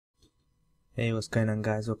Hey, what's going on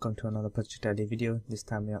guys, welcome to another PCI-Lane video. This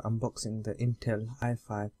time we are unboxing the Intel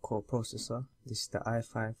i5 core processor. This is the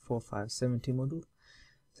i5 4570 model,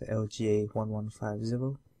 the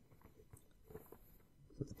LGA1150.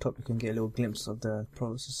 At the top you can get a little glimpse of the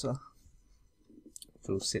processor. It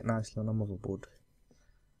will sit nicely on a motherboard.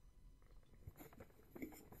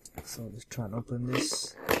 So let's try and open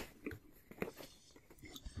this. I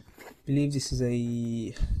believe this is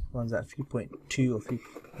a one's at 3.2 or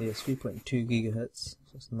 3.2 gigahertz.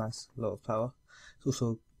 So it's a nice lot of power. It's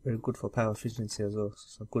also very good for power efficiency as well. So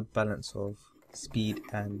it's a good balance of speed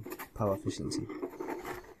and power efficiency.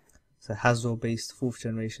 It's a Haswell based 4th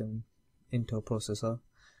generation Intel processor.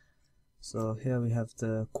 So here we have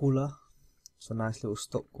the cooler. It's a nice little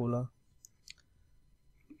stock cooler.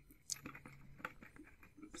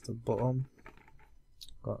 It's the bottom.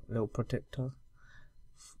 Got a little protector.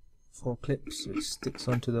 4 clips which sticks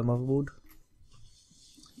onto the motherboard.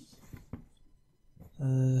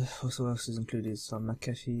 Also else is included some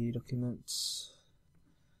McAfee documents,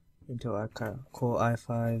 Intel Core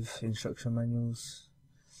i5 instruction manuals.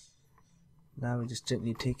 Now we just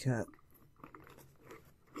gently take out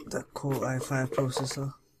the Core i5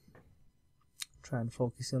 processor, try and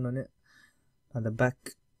focus in on it. And the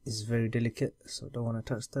back is very delicate, so don't want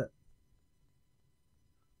to touch that.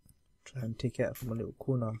 Try and take it out from a little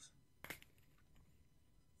corner.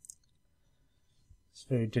 It's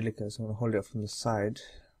very delicate, so I'm going to hold it up from the side.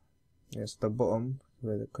 Yes, the bottom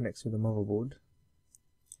where it connects with the motherboard.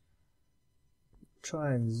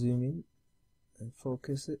 Try and zoom in and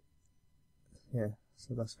focus it. Yeah,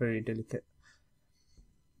 so that's very delicate.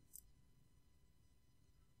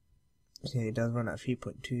 Yeah, it does run at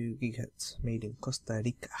 3.2 gigahertz, made in Costa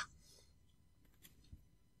Rica.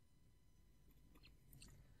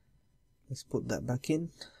 Let's put that back in.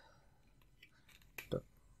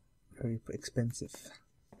 Very expensive.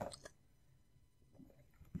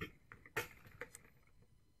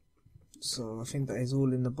 So I think that is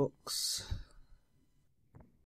all in the box.